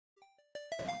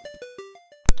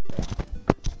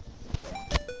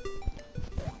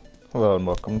Hello and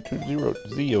welcome to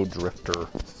XeoDrifter,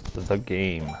 the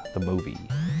game, the movie,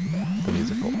 the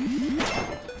musical.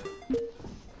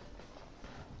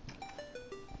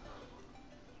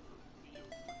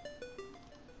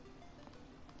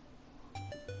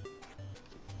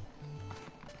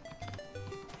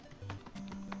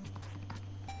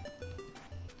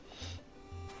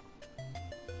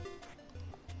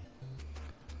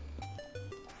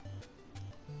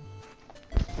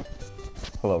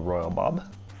 Hello, Royal Bob.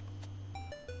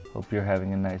 Hope you're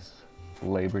having a nice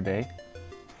Labor Day.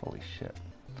 Holy shit.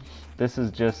 This is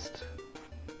just...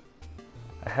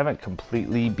 I haven't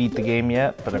completely beat the game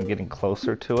yet, but I'm getting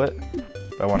closer to it.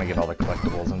 I want to get all the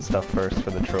collectibles and stuff first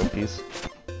for the trophies.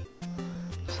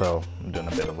 So, I'm doing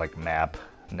a bit of like map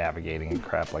navigating and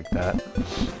crap like that.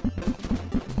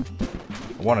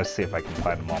 I want to see if I can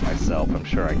find them all myself. I'm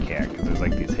sure I can't, because there's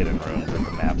like these hidden rooms that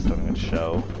the maps don't even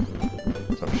show.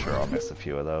 So I'm sure I'll miss a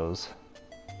few of those.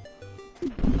 But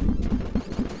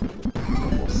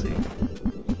we'll see.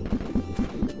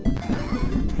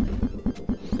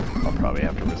 I'll probably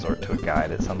have to resort to a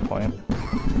guide at some point.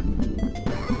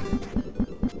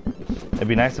 It'd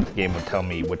be nice if the game would tell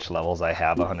me which levels I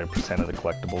have 100% of the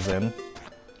collectibles in.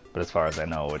 But as far as I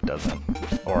know, it doesn't.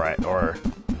 Or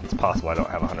it's possible I don't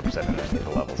have 100% in any of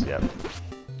the levels yet.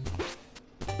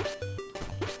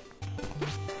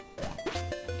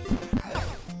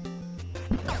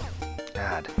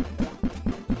 God.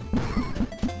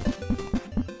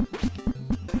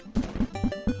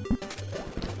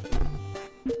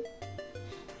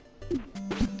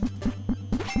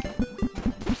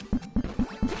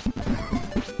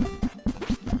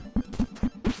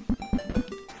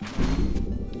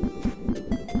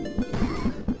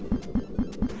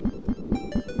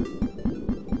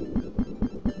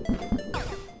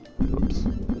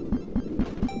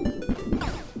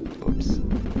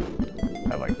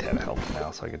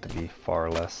 So I get to be far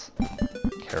less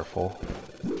careful.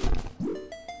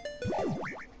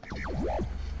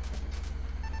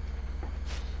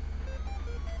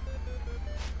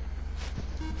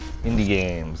 Indie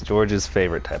games, George's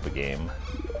favorite type of game.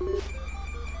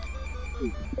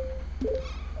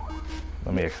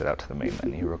 Let me exit out to the main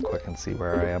menu real quick and see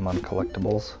where I am on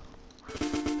collectibles.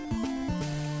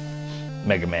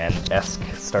 Mega Man-esque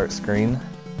start screen.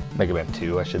 Mega Man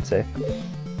 2, I should say.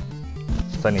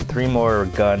 So I need 3 more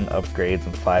gun upgrades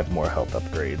and 5 more health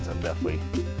upgrades. I'm definitely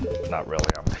not really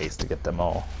on pace to get them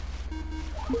all.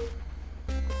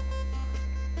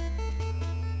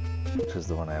 Which is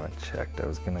the one I haven't checked. I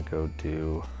was gonna go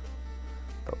do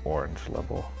the orange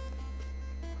level.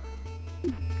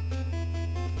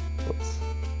 Whoops.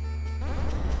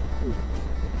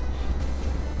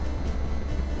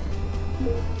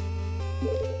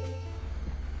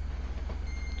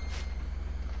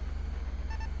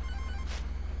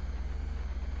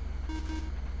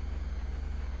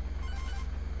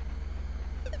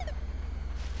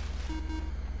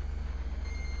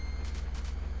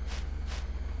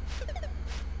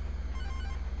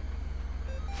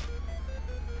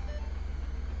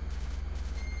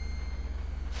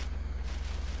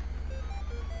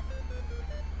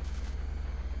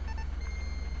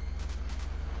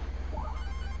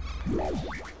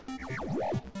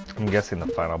 I'm guessing the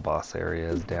final boss area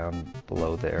is down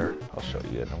below there. I'll show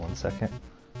you in 1 second.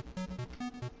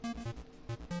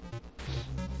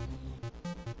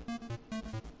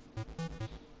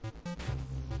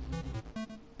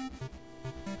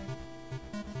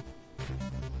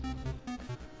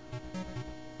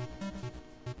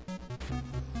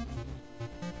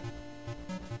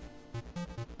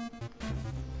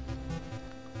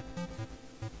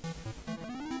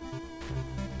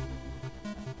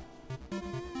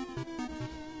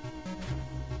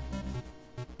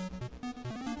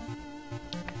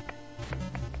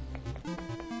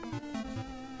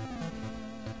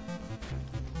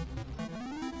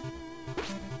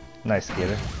 Nice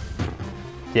skater.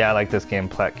 Yeah, I like this game,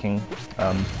 Plat King.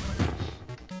 I'm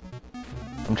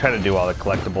trying to do all the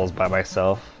collectibles by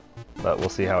myself, but we'll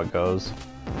see how it goes.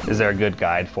 Is there a good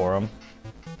guide for them?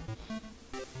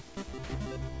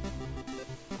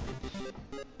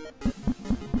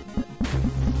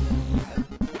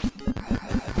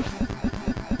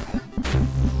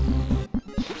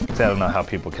 I don't know how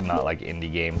people cannot like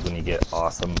indie games when you get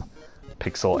awesome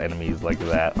pixel enemies like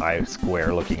that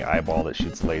square looking eyeball that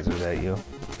shoots lasers at you.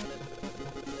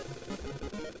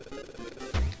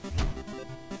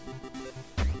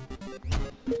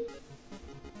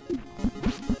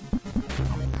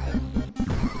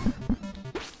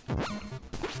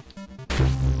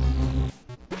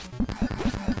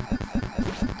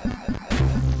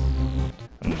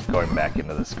 And going back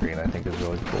into the screen I think is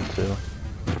really cool too.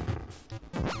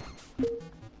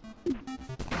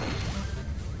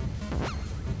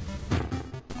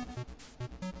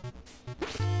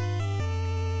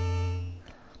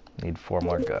 Need 4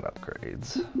 more gun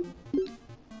upgrades.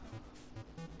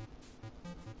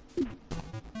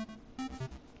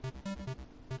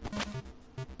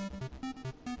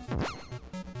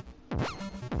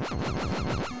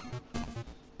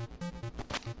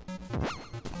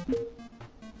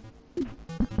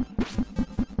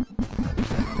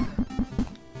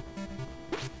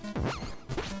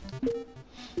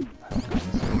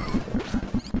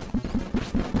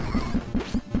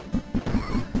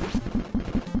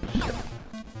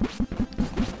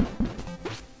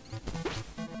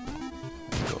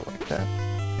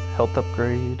 Health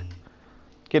upgrade.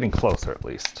 Getting closer at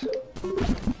least.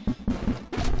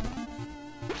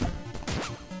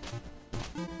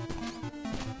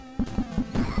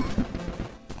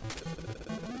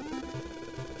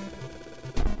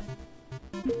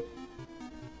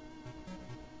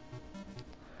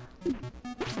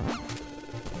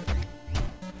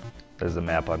 There's a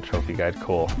map on Trophy Guide,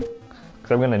 cool.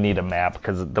 Because I'm gonna need a map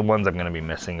because the ones I'm gonna be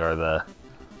missing are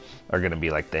gonna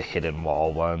be like the hidden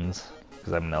wall ones.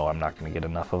 Because I know I'm not going to get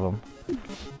enough of them.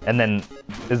 And then,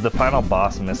 is the final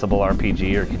boss missable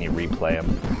RPG, or can you replay him?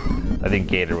 I think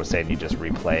Gator was saying you just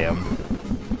replay him.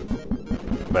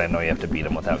 But I know you have to beat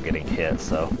him without getting hit,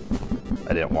 so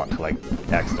I didn't want to, like,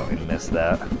 accidentally miss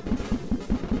that.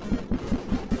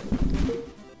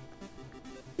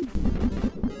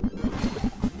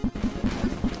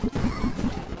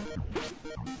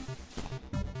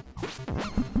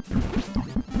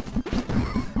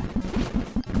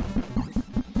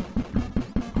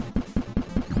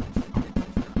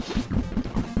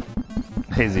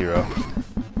 Hey Zero.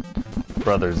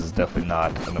 Brothers is definitely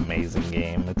not an amazing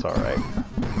game. It's alright.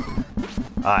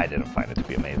 I didn't find it to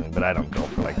be amazing, but I don't go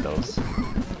for like those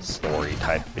story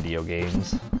type video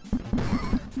games.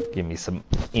 Give me some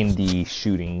indie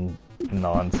shooting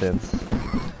nonsense.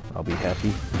 I'll be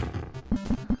happy.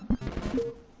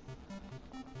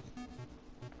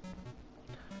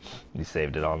 You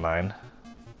saved it online.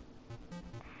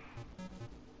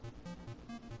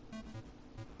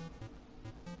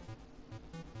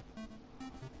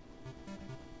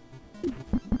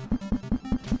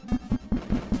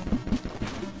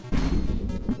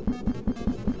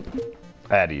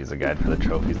 I had to use a guide for the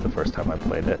trophies the first time I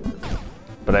played it.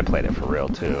 But I played it for real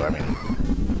too. I mean,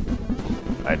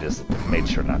 I just made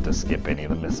sure not to skip any of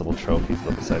the missable trophies,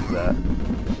 but besides that,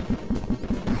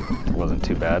 it wasn't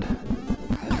too bad.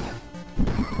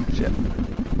 Shit.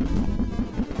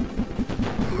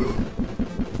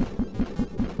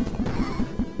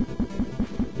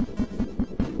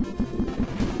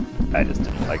 I just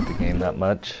didn't like the game that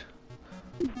much.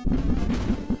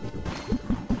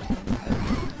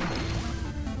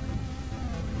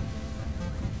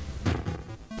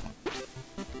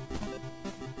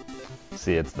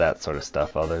 See, it's that sort of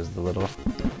stuff. Oh, there's the little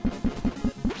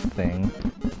thing.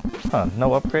 Huh,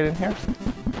 no upgrade in here?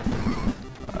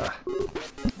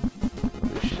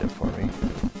 Do shit for me.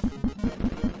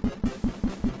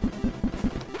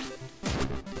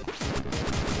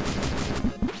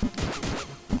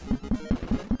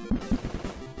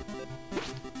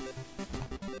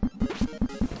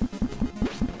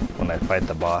 When I fight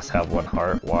the boss, have 1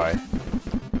 heart? Why?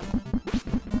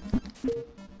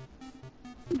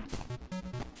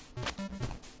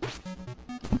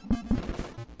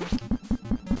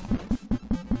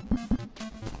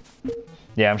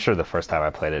 Yeah, I'm sure the first time I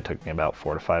played it, it took me about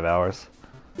 4 to 5 hours.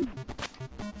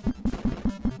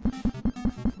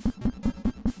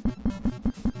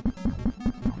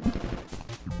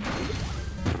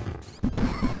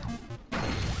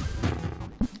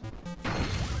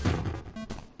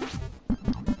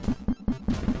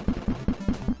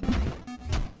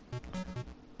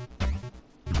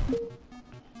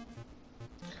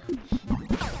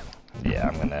 Yeah,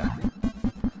 I'm gonna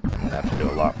have to do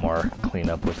a lot more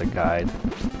cleanup with the guide.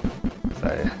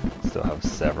 I still have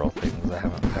several things I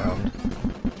haven't found.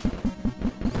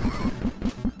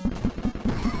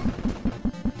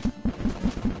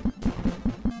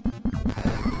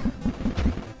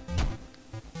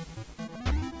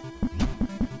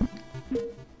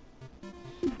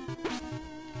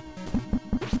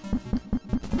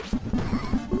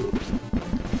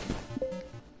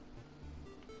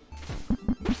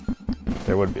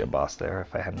 There would be a boss there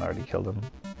if I hadn't already killed him.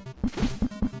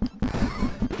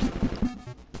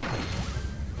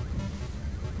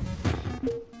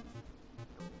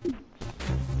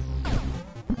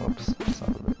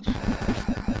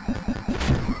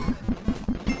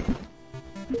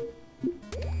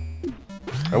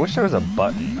 I wish there was a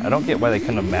button. I don't get why they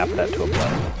couldn't have mapped that to a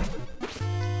button.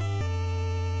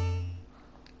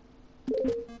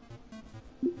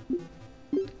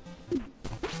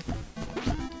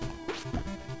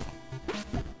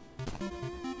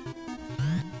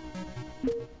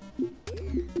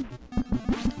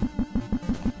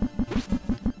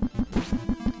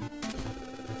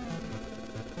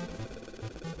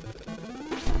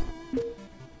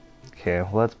 Okay,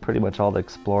 well that's pretty much all the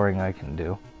exploring I can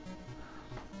do.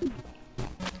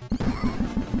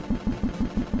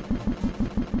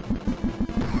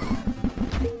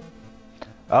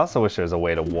 I also wish there was a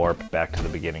way to warp back to the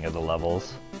beginning of the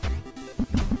levels.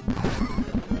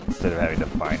 Instead of having to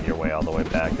find your way all the way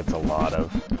back, it's a lot of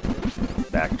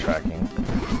backtracking.